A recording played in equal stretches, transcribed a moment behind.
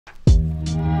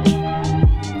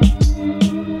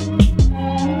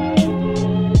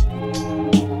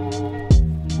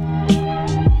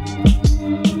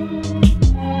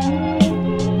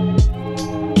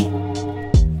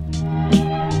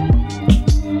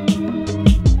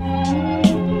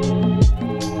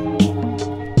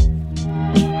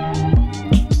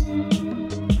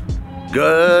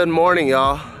morning,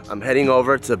 y'all. I'm heading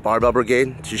over to Barbell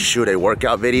Brigade to shoot a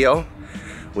workout video,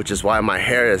 which is why my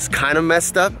hair is kind of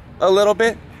messed up a little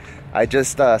bit. I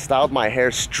just styled my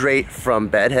hair straight from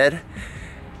bedhead,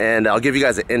 and I'll give you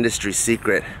guys an industry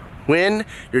secret. When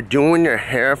you're doing your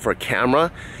hair for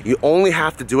camera, you only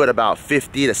have to do it about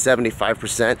 50 to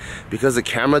 75% because the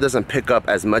camera doesn't pick up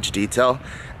as much detail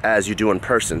as you do in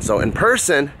person. So in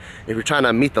person, if you're trying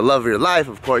to meet the love of your life,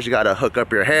 of course you gotta hook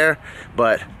up your hair,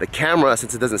 but the camera,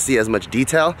 since it doesn't see as much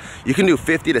detail, you can do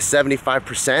 50 to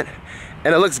 75%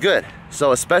 and it looks good.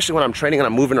 So especially when I'm training and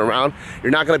I'm moving around,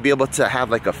 you're not gonna be able to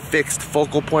have like a fixed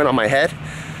focal point on my head.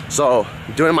 So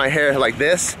doing my hair like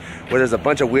this, where there's a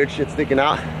bunch of weird shit sticking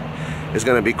out, is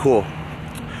gonna be cool.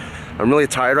 I'm really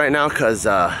tired right now because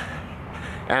I'm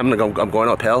going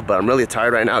uphill, but I'm really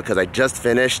tired right now because I just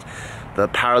finished the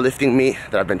powerlifting meet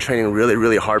that I've been training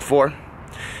really hard for,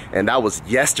 and that was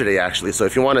yesterday actually. So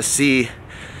if you want to see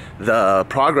the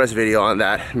progress video on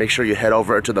that, make sure you head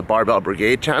over to the Barbell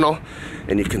Brigade channel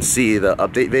and you can see the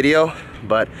update video.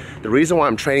 But the reason why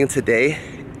I'm training today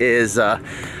is I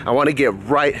want to get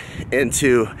right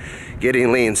into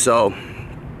getting lean. So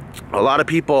a lot of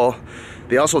people,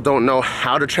 they also don't know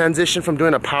how to transition from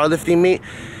doing a powerlifting meet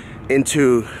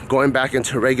into going back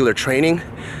into regular training,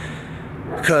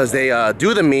 because they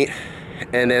do the meet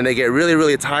and then they get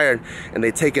really tired and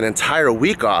they take an entire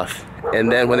week off,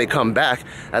 and then when they come back,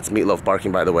 that's Meatloaf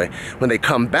barking by the way, when they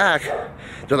come back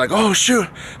they're like, oh shoot,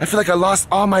 I feel like I lost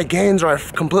all my gains, or I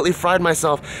completely fried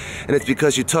myself, and it's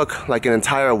because you took like an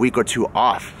entire week or two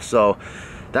off. So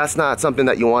that's not something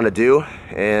that you want to do.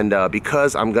 And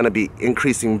because I'm going to be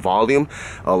increasing volume,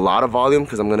 a lot of volume,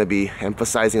 because I'm going to be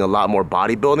emphasizing a lot more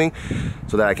bodybuilding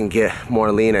so that I can get more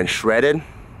lean and shredded,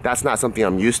 that's not something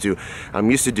I'm used to.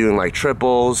 I'm used to doing like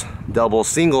triples, doubles,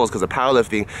 singles because of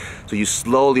powerlifting. So you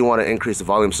slowly want to increase the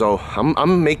volume. So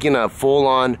I'm making a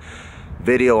full-on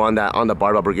video on that on the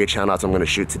Barbell Brigade channel. That's what I'm going to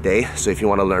shoot today. So if you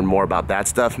want to learn more about that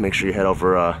stuff, make sure you head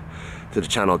over to the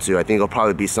channel too. I think it'll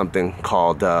probably be something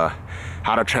called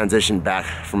how to transition back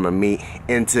from a meet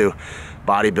into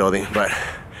bodybuilding. But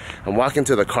I'm walking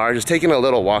to the car, just taking a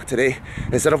little walk today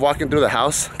instead of walking through the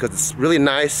house, because it's really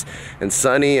nice and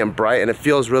sunny and bright and it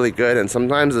feels really good. And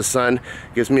sometimes the sun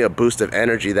gives me a boost of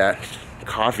energy that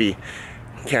coffee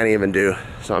can't even do.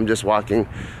 So I'm just walking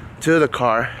to the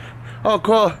car. Oh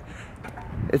cool,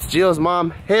 it's Gio's mom.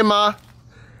 Hey Ma.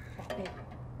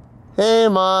 Hey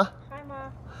Ma. Hi Ma.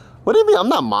 What do you mean I'm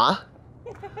not Ma?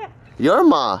 You're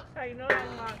Ma. I know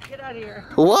I'm Ma. Get out of here.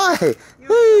 Why?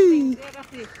 Hey. Get out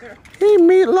of here. Hey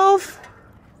Meatloaf. Say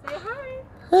hi.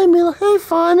 Hey Meatloaf. Hey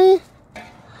Fonny.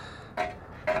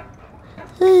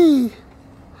 Hey.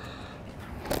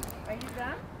 Are you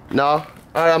done? No.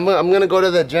 Alright, I'm gonna go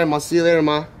to the gym. I'll see you later,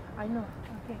 Ma. I know.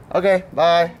 Okay. Okay,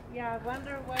 bye. Yeah, I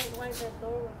wonder why the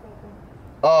door was open.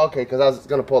 Oh, okay, because I was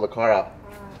gonna pull the car out.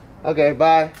 Okay,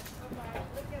 bye.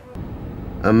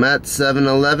 I'm at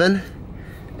 7-Eleven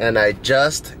and I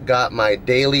just got my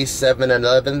daily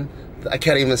 7-Eleven. I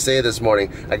can't even say it this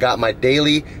morning. I got my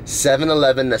daily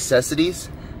 7-Eleven necessities.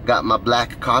 Got my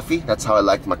black coffee. That's how I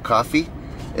like my coffee.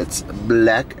 It's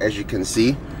black, as you can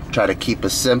see. Try to keep it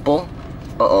simple.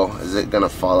 Uh-oh, is it gonna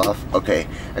fall off? Okay,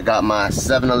 I got my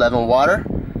 7-Eleven water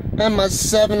and my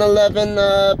 7-Eleven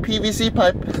PVC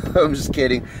pipe. I'm just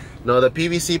kidding. No, the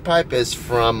PVC pipe is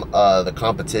from the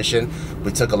competition.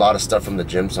 We took a lot of stuff from the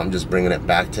gym, so I'm just bringing it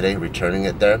back today, returning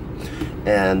it there.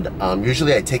 And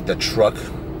usually I take the truck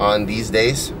on these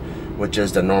days, which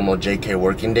is the normal JK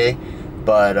working day.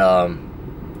 But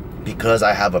because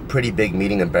I have a pretty big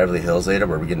meeting in Beverly Hills later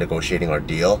where we're negotiating our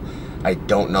deal, I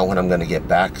don't know when I'm gonna get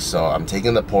back. So I'm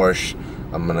taking the Porsche,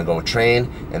 I'm gonna go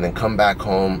train and then come back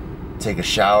home, take a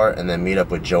shower, and then meet up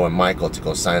with Joe and Michael to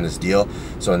go sign this deal.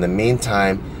 So in the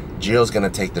meantime, Gio's gonna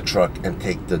take the truck and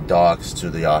take the dogs to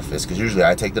the office, because usually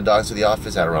I take the dogs to the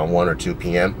office at around 1 or 2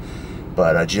 p.m.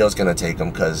 But Gio's gonna take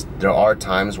them because there are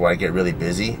times where I get really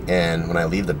busy, and when I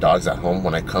leave the dogs at home,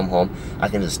 when I come home, I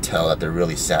can just tell that they're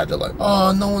really sad. They're like,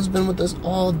 oh, no one's been with us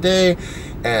all day.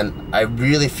 And I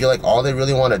really feel like all they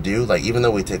really want to do, like even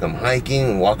though we take them hiking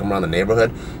and walk them around the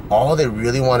neighborhood, all they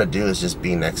really want to do is just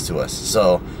be next to us.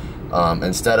 So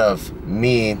instead of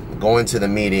me going to the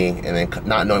meeting and then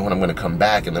not knowing when I'm going to come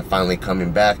back and then finally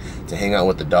coming back to hang out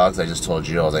with the dogs, I just told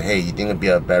Gio, I was like, hey, you think it'd be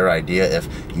a better idea if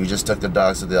you just took the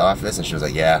dogs to the office? And she was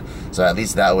like, yeah. So at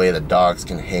least that way the dogs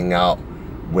can hang out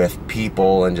with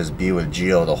people and just be with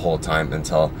Gio the whole time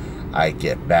until I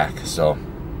get back. So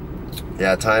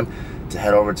yeah, time to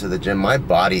head over to the gym. My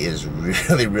body is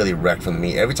really wrecked from the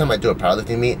meet. Every time I do a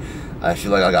powerlifting meet, I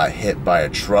feel like I got hit by a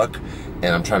truck.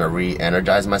 and I'm trying to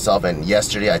re-energize myself. And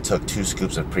yesterday I took 2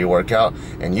 scoops of pre-workout,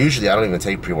 and usually I don't even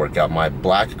take pre-workout. My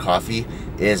black coffee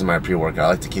is my pre-workout. I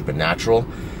like to keep it natural,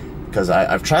 because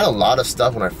I've tried a lot of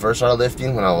stuff when I first started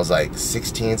lifting. When I was like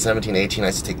 16, 17, 18, I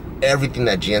used to take everything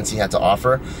that GNC had to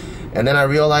offer, and then I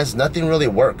realized nothing really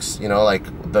works. You know, like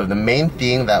the main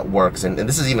thing that works, and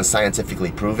this is even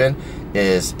scientifically proven,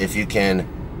 is if you can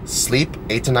sleep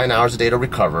 8 to 9 hours a day to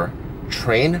recover,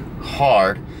 train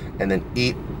hard, and then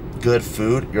eat good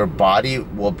food, your body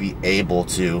will be able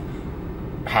to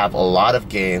have a lot of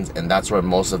gains, and that's where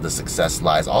most of the success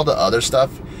lies. All the other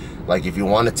stuff, like if you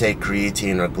want to take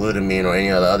creatine or glutamine or any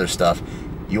of the other stuff,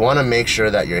 you want to make sure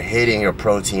that you're hitting your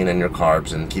protein and your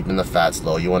carbs and keeping the fats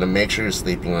low. You want to make sure you're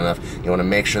sleeping enough. You want to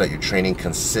make sure that you're training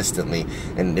consistently.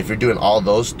 And if you're doing all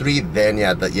those 3, then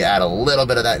yeah, you add a little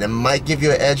bit of that, and it might give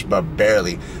you an edge, but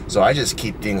barely. So I just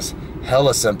keep things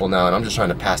hella simple now, and I'm just trying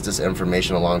to pass this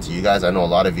information along to you guys. I know a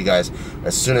lot of you guys,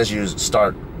 as soon as you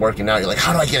start working out, you're like,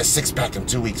 how do I get a 6-pack in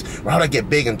 2 weeks? Or how do I get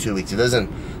big in 2 weeks? It doesn't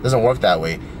work that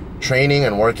way. Training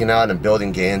and working out and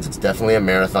building gains, it's definitely a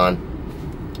marathon.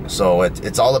 So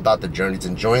it's all about the journey. It's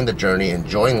enjoying the journey,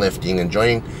 enjoying lifting,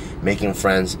 enjoying making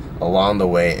friends along the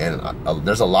way. And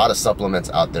there's a lot of supplements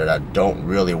out there that don't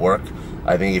really work.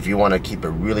 I think if you want to keep it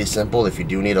really simple, if you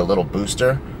do need a little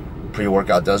booster,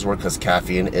 pre-workout does work, because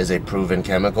caffeine is a proven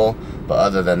chemical. But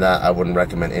other than that, I wouldn't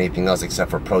recommend anything else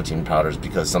except for protein powders,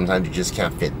 because sometimes you just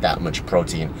can't fit that much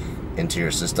protein into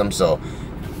your system. So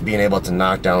being able to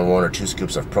knock down 1 or 2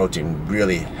 scoops of protein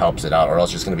really helps it out, or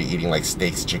else you're just going to be eating like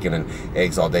steaks, chicken, and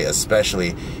eggs all day,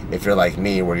 especially if you're like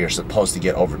me, where you're supposed to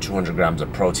get over 200 grams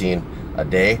of protein a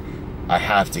day. I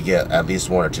have to get at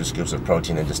least 1 or 2 scoops of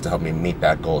protein, and just to help me meet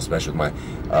that goal, especially with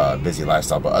my busy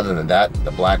lifestyle. But other than that,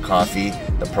 the black coffee,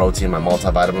 the protein, my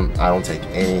multivitamin, I don't take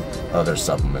any other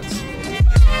supplements.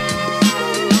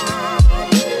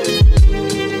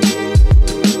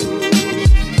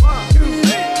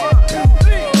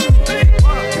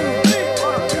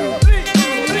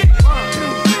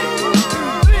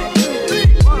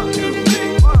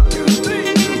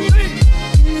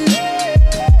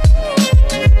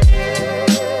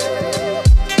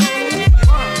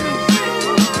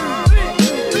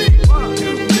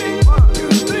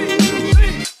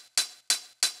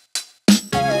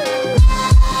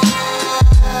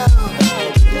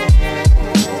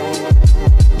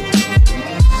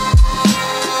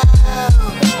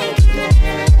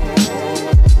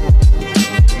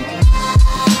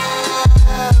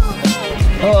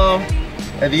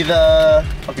 Edita.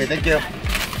 Okay, thank you.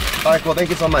 All right, cool. Thank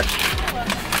you so much.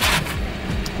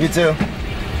 You too.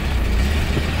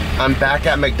 I'm back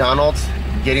at McDonald's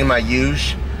getting my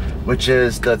huge, which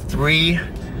is the 3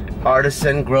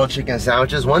 artisan grilled chicken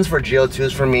sandwiches. One's for Gio,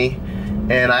 2's for me.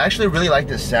 And I actually really like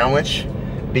this sandwich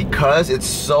because it's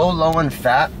so low in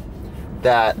fat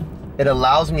that it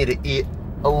allows me to eat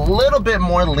a little bit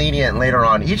more lenient later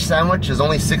on. Each sandwich is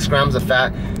only 6 grams of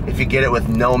fat if you get it with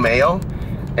no mayo.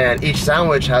 And each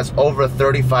sandwich has over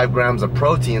 35 grams of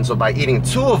protein. So by eating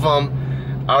 2 of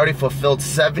them, I already fulfilled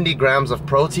 70 grams of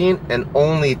protein and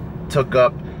only took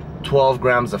up 12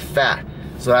 grams of fat.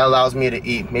 So that allows me to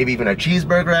eat maybe even a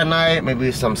cheeseburger at night, maybe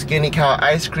some Skinny Cow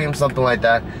ice cream, something like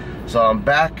that. So I'm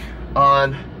back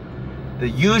on the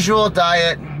usual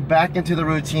diet, back into the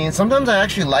routine. Sometimes I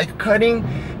actually like cutting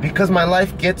because my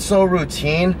life gets so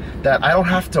routine that I don't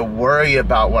have to worry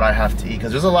about what I have to eat.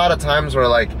 Because there's a lot of times where,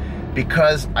 like,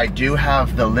 because I do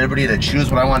have the liberty to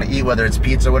choose what I want to eat, whether it's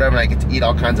pizza or whatever, and I get to eat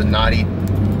all kinds of naughty,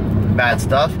 bad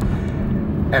stuff,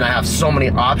 and I have so many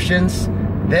options,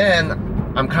 then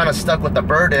I'm kind of stuck with the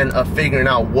burden of figuring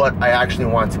out what I actually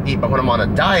want to eat. But when I'm on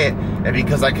a diet, and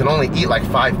because I can only eat like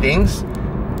 5 things,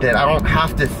 then I don't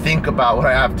have to think about what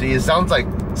I have to eat. It sounds like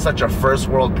such a first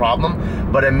world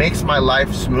problem, but it makes my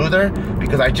life smoother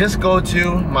because I just go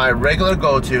to my regular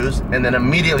go-tos, and then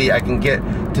immediately I can get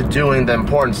to doing the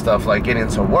important stuff like getting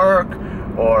to work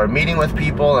or meeting with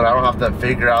people, and I don't have to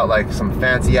figure out like some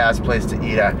fancy ass place to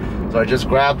eat at. So I just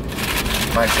grabbed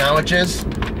my sandwiches,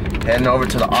 heading over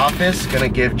to the office, gonna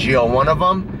give Gio 1 of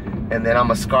them, and then I'm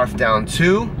gonna scarf down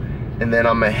 2, and then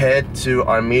I'm gonna head to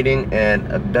our meeting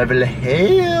in Beverly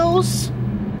Hills.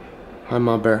 Hi,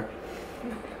 Mom Bear.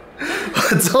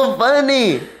 What's so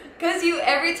funny? Because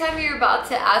every time you're about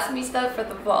to ask me stuff for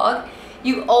the vlog,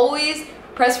 you always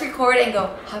press record and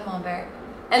go, hi, Mom Bear.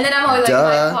 And then I'm always like,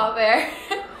 hi, Pop Bear.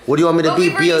 What do you want me to be?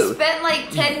 We've already spent like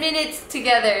 10 minutes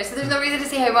together, so there's no reason to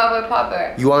say hi, Mom Bear, Pop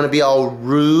Bear. You want to be all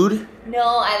rude?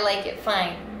 No, I like it.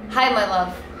 Fine. Hi, my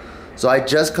love. So I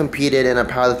just competed in a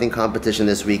powerlifting competition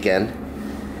this weekend,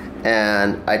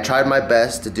 and I tried my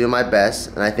best to do my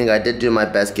best, and I think I did do my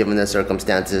best given the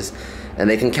circumstances, and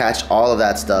they can catch all of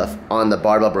that stuff on the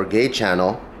Barbell Brigade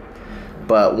channel.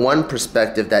 But one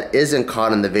perspective that isn't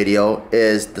caught in the video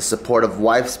is the supportive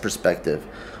wife's perspective.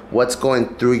 What's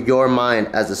going through your mind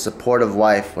as a supportive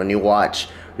wife when you watch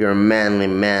your manly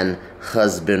man,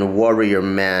 husband, warrior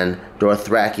man,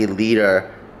 Dothraki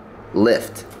leader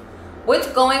lift?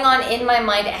 What's going on in my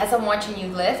mind as I'm watching you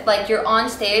lift? Like you're on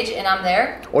stage and I'm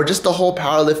there? Or just the whole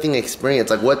powerlifting experience.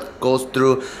 Like what goes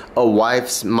through a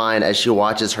wife's mind as she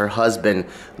watches her husband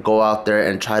go out there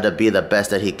and try to be the best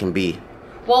that he can be?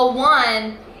 Well,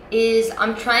 one is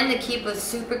I'm trying to keep a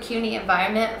super cutie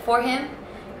environment for him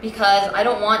because I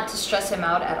don't want to stress him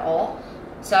out at all.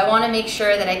 So I want to make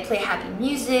sure that I play happy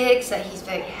music so that he's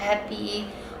very happy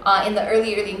in the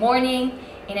early morning.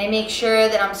 And I make sure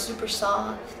that I'm super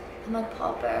soft. I'm like,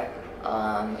 Papa,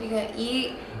 you're gonna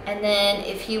eat? And then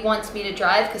if he wants me to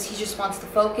drive because he just wants to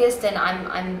focus, then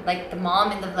I'm like the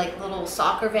mom in the like little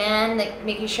soccer van, like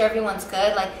making sure everyone's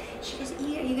good. Like, did you guys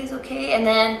eat? Are you guys okay? And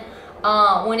then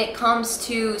when it comes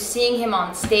to seeing him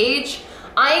on stage,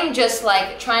 I'm just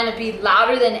like trying to be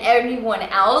louder than everyone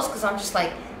else because I'm just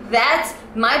like, that's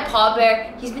my Paw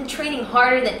Bear. He's been training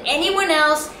harder than anyone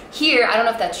else here. I don't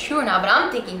know if that's true or not, but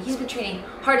I'm thinking he's been training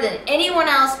harder than anyone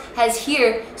else has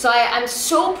here. So I'm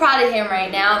so proud of him right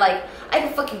now. Like, I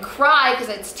can fucking cry because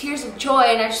it's tears of joy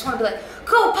and I just want to be like,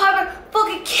 go Paw Bear,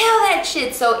 fucking kill that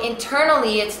shit. So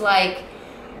internally it's like,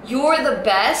 you're the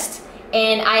best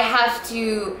and I have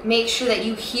to make sure that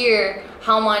you hear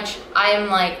how much I'm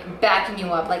like backing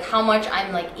you up, like how much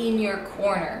I'm like in your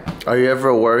corner. Are you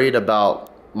ever worried about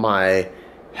my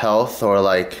health or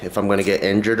like if I'm gonna get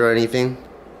injured or anything?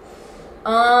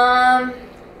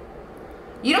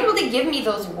 You don't really give me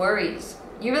those worries.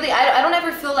 You really, I don't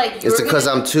ever feel like you're. Is it because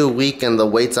I'm too weak and the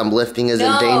weights I'm lifting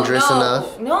isn't dangerous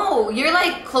enough? No, you're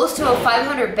like close to a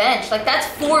 500 bench. Like that's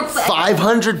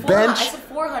 500 bench? I said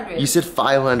 400. You said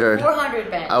 500.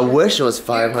 400 bench. I wish it was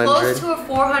 500. You're close to a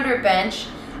 400 bench,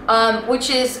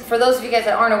 which is, for those of you guys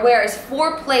that aren't aware, is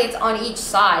 4 plates on each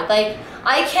side. Like,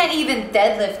 I can't even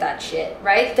deadlift that shit,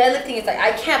 right? Deadlifting is like,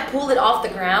 I can't pull it off the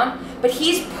ground, but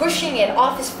he's pushing it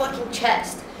off his fucking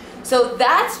chest. So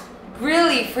that's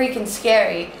really freaking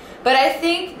scary. But I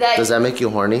think that... Does that make you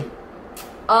horny?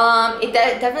 It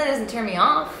definitely doesn't turn me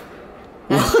off.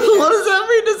 What does that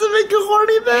mean? Does it make you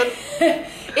horny then?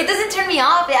 It doesn't turn me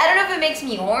off. I don't know if it makes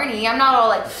me horny. I'm not all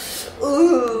like,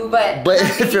 ooh, but... But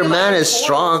if your man is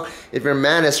strong,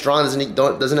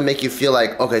 doesn't it make you feel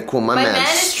like, okay, cool, my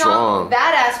man's strong.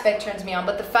 That aspect turns me on,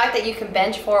 but the fact that you can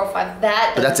bench 405,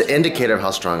 that... But that's an indicator of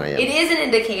how strong I am. It is an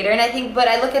indicator, and I think, but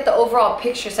I look at the overall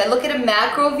picture. So I look at a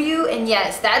macro view, and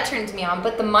yes, that turns me on,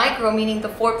 but the micro, meaning the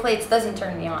 4 plates, doesn't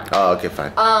turn me on. Oh, okay,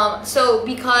 fine. So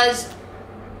because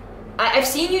I've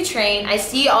seen you train, I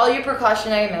see all your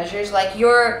precautionary measures, like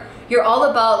you're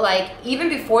all about, like, even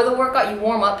before the workout, you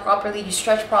warm up properly, you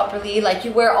stretch properly, like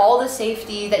you wear all the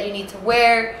safety that you need to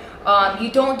wear. You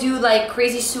don't do like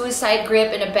crazy suicide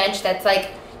grip in a bench that's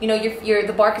like, you know,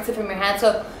 the bar can slip from your hand.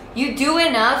 So you do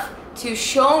enough to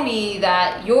show me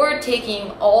that you're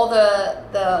taking all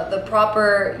the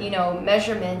proper, you know,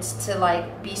 measurements to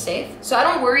like be safe. So I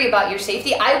don't worry about your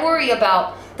safety. I worry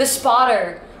about the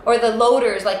spotter or the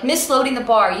loaders, like misloading the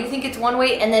bar. You think it's one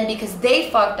way, and then because they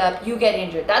fucked up, you get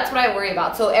injured. That's what I worry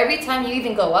about. So every time you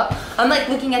even go up, I'm like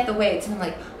looking at the weights and I'm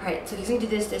like, all right, so he's gonna do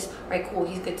this, all right, cool,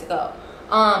 he's good to go.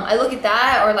 I look at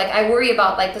that, or like I worry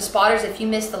about like the spotters, if you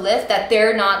miss the lift, that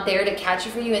they're not there to catch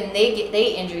you for you and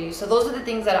they injure you. So those are the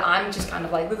things that I'm just kind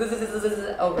of like,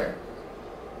 over.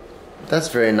 That's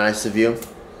very nice of you.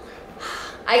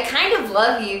 I kind of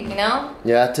love you, you know?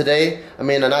 Yeah, today, I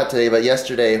mean, not today, but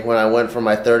yesterday when I went for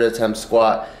my 3rd attempt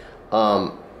squat,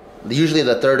 usually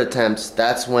the 3rd attempts,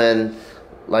 that's when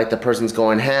like the person's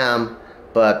going ham,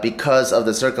 but because of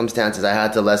the circumstances, I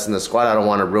had to lessen the squat. I don't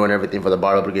want to ruin everything for the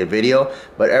Barbell Brigade video,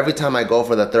 but every time I go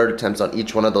for the 3rd attempts on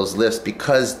each one of those lifts,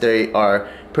 because they are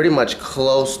pretty much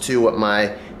close to what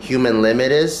my human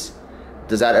limit is,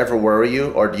 does that ever worry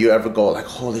you? Or do you ever go like,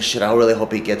 holy shit, I really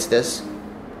hope he gets this?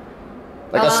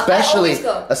 Like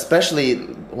especially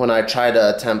when I try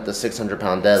to attempt the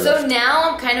 600-pound deadlift. So now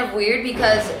I'm kind of weird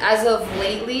because as of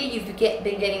lately, you've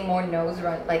been getting more nose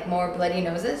run, like more bloody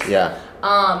noses. Yeah.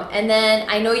 And then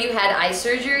I know you had eye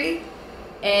surgery,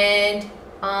 and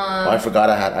oh, I forgot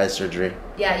I had eye surgery.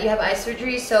 Yeah, you have eye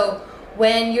surgery. So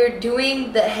when you're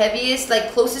doing the heaviest,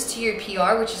 like closest to your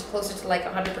PR, which is closer to like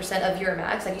 100% of your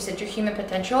max, like you said, your human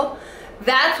potential.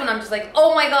 That's when I'm just like,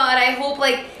 oh my god, I hope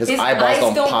like his eyes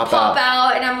don't pop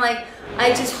out. And I'm like, I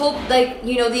just hope like,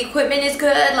 you know, the equipment is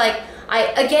good. Like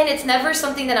again, it's never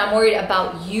something that I'm worried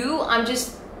about you. I'm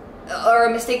just, or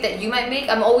a mistake that you might make.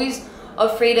 I'm always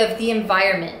afraid of the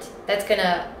environment that's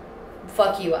gonna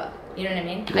fuck you up. You know what I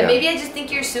mean? Yeah. And maybe I just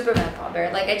think you're Superman,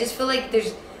 Barbell. Like, I just feel like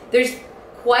there's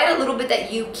quite a little bit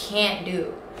that you can't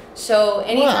do. So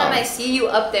anytime I see you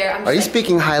up there, I'm just Are you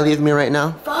speaking highly of me right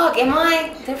now? Fuck, am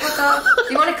I? Did I fuck up?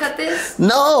 Do you want to cut this?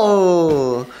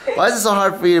 No! Why is it so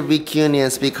hard for you to be CUNY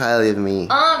and speak highly of me?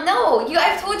 No,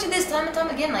 I've told you this time and time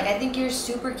again. Like, I think you're a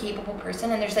super capable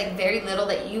person, and there's like very little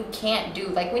that you can't do.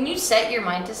 Like, when you set your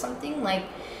mind to something, like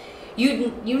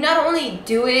you not only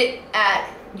do it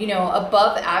at, you know,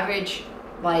 above average,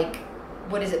 like,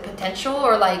 what is it, potential,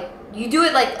 or like you do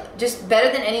it like just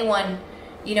better than anyone,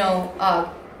 you know,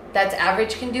 that's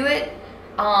average can do it.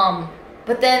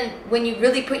 But then when you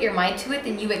really put your mind to it,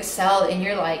 then you excel and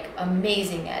you're like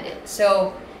amazing at it.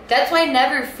 So that's why I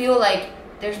never feel like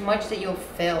there's much that you'll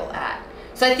fail at.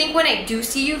 So I think when I do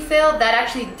see you fail, that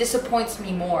actually disappoints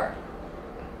me more.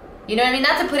 You know what I mean?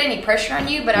 Not to put any pressure on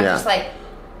you, but I'm just like,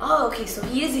 oh, okay, so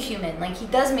he is a human. Like, he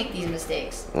does make these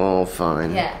mistakes. Oh,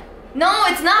 fine. Yeah. No,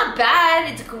 it's not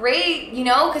bad. It's great, you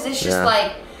know, because it's just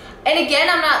like, and again,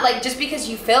 I'm not like, just because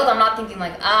you failed, I'm not thinking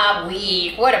like, ah,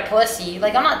 weak, what a pussy.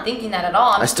 Like, I'm not thinking that at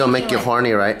all. I still make you like,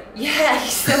 horny, right? Yeah, you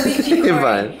still make me horny.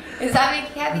 Fine. Does that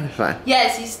make you happy? Fine.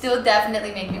 Yes, you still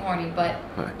definitely make me horny, but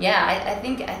yeah, I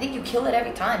think you kill it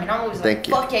every time, and I'm always like,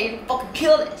 fuck yeah, you can fucking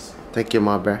kill this. Thank you,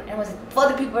 Ma Bear. And I was like,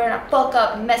 other people are gonna fuck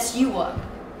up and mess you up.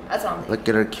 That's what I'm thinking. Look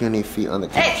at her CUNY feet on the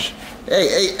couch.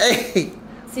 Hey.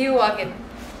 See you walking.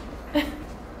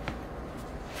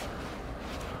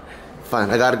 Fine,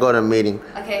 I gotta go to a meeting.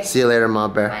 Okay. See you later, Ma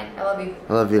Bear. Fine, I love you.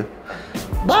 I love you.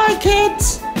 Bye,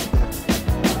 kids!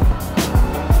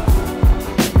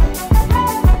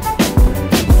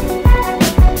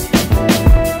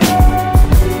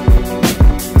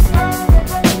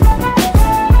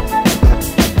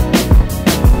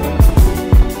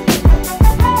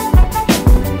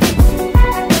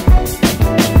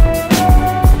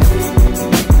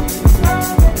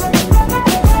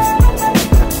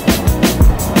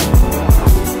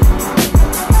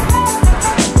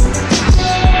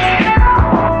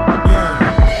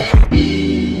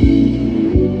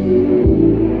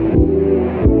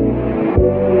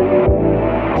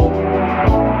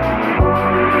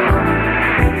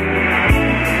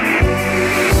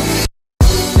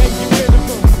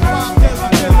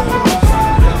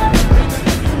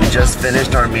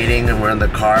 Finished our meeting and we're in the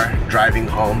car driving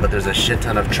home, but there's a shit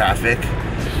ton of traffic,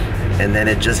 and then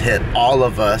it just hit all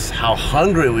of us how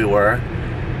hungry we were,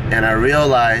 and I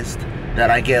realized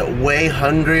that I get way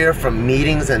hungrier from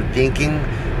meetings and thinking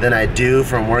than I do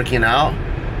from working out.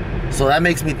 So that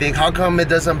makes me think, how come it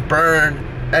doesn't burn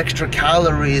extra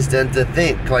calories than to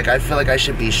think? Like, I feel like I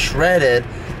should be shredded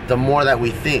the more that we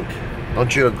think.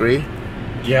 Don't you agree?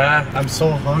 Yeah, I'm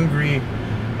so hungry.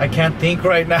 I can't think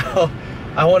right now.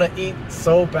 I want to eat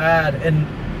so bad, and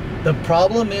the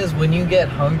problem is when you get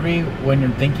hungry when you're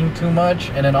thinking too much,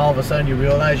 and then all of a sudden you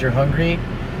realize you're hungry,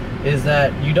 is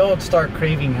that you don't start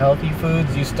craving healthy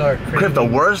foods, you start craving... Crave the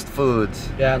worst foods.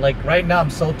 Yeah, like right now I'm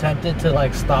so tempted to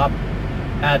like stop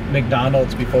at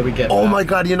McDonald's before we get Oh back. my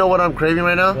god, you know what I'm craving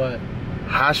right now? What?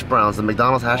 Hash browns, the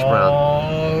McDonald's hash brown.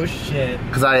 Oh shit.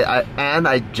 Because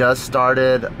I just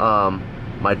started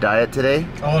my diet today.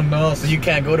 Oh no, so you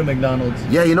can't go to McDonald's.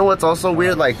 Yeah, you know what's also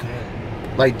weird? Like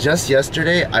just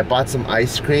yesterday, I bought some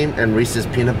ice cream and Reese's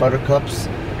peanut butter cups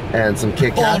and some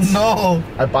Kit Kats. Oh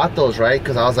I bought those, right?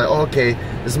 Because I was like, oh, okay,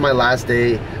 this is my last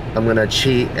day. I'm gonna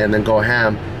cheat and then go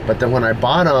ham. But then when I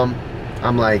bought them,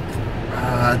 I'm like,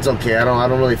 it's okay. I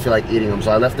don't really feel like eating them, so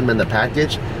I left them in the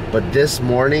package. But this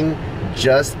morning,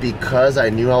 just because I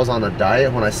knew I was on a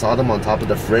diet, when I saw them on top of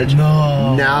the fridge,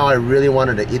 now I really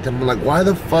wanted to eat them. I'm like, why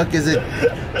the fuck is it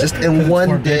just in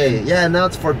one day? Yeah, now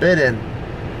it's forbidden.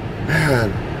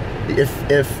 Man,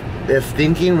 if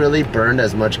thinking really burned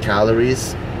as much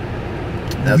calories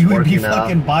as we would be working out,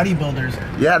 fucking bodybuilders.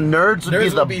 yeah, nerds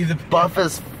would be the buff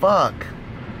as fuck.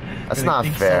 That's not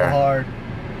fair. So hard.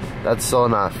 That's so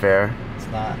not fair. It's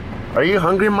not. Are you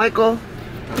hungry, Michael?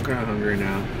 I'm kind of hungry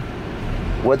now.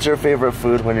 What's your favorite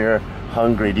food when you're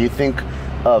hungry? Do you think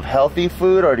of healthy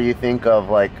food, or do you think of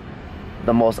like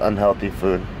the most unhealthy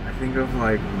food? I think of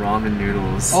like ramen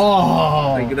noodles.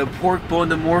 Oh! Like the pork bone,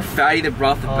 the more fatty the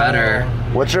broth, the better.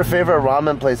 What's your favorite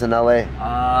ramen place in LA?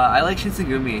 I like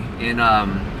Shinsengumi in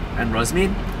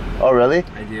Rosemead. Oh really?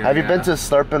 I do. Have you been to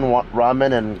Slurpin'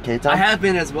 Ramen in K-Town? I have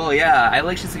been as well, yeah. I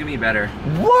like Shinsengumi better.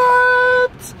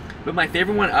 What? But my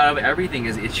favorite one out of everything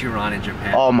is Ichiran in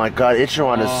Japan. Oh my god,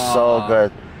 Ichiran is so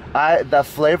good. The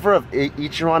flavor of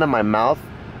Ichiran in my mouth,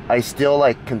 I still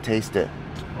like can taste it.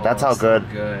 That's how so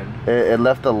good. It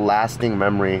left a lasting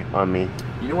memory on me.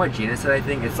 You know what Gina said, I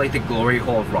think? It's like the glory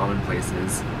hole of ramen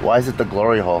places. Why is it the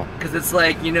glory hole? Because it's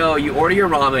like, you know, you order your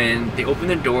ramen, they open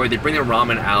the door, they bring the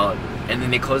ramen out, and then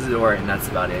they close the door, and that's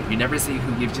about it. You never see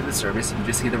who gives you the service, you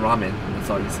just see the ramen, and that's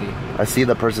all you see. I see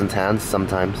the person's hands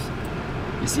sometimes.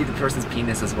 You see the person's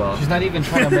penis as well. She's not even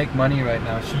trying to make money right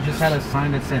now. She just had a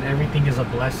sign that said everything is a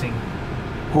blessing.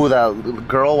 Who, that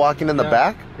girl walking in the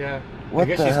back? Yeah. What I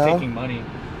guess the she's hell? taking money.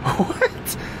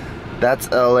 What?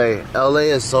 That's LA. LA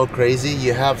is so crazy.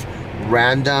 You have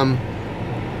random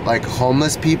like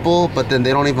homeless people, but then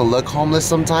they don't even look homeless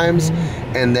sometimes.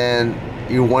 And then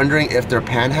you're wondering if they're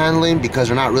panhandling because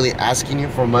they're not really asking you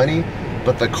for money,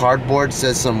 but the cardboard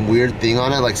says some weird thing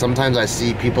on it. Like sometimes I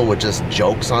see people with just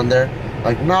jokes on there,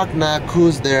 like knock knock,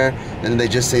 who's there? And they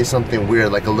just say something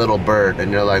weird like a little bird,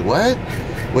 and you're like, what?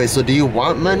 Wait, so do you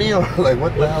want money, or like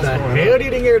what the hell's going on? What do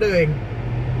you think you're doing?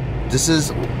 This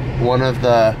is one of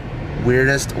the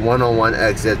weirdest 101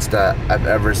 exits that I've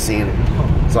ever seen.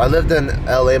 So I lived in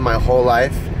LA my whole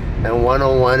life, and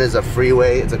 101 is a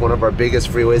freeway. It's like one of our biggest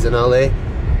freeways in LA,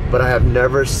 but I have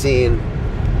never seen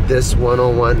this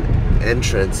 101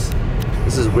 entrance.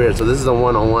 This is weird. So this is a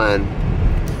 101,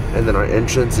 and then our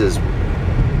entrance is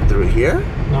through here?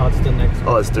 No, it's the next one.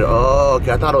 Oh, it's through, oh,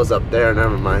 okay, I thought it was up there,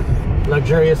 never mind.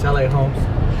 Luxurious LA homes.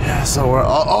 Yeah, so we're,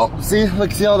 oh, see,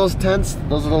 look, see all those tents?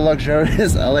 Those are the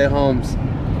luxurious LA homes.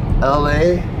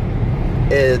 LA,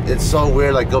 it's so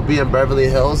weird. Like, go be in Beverly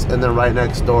Hills, and then right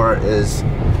next door is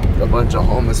a bunch of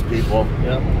homeless people.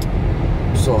 Yep.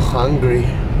 I'm so hungry.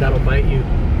 That'll bite you.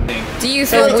 Do you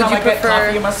feel, would you I get coffee prefer,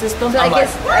 in my system, so I I'm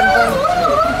guess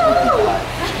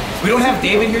we don't have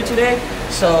David here today,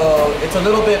 so it's a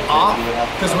little bit off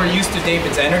because we're used to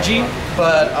David's energy,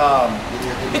 but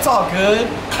it's all good.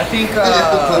 I think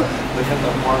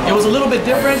it was a little bit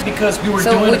different because we were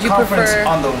doing a conference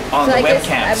on the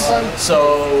webcams.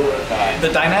 So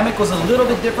the dynamic was a little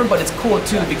bit different, but it's cool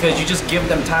too because you just give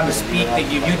them time to speak, they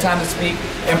give you time to speak.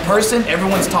 In person,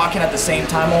 everyone's talking at the same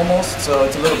time almost, so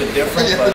it's a little bit different. But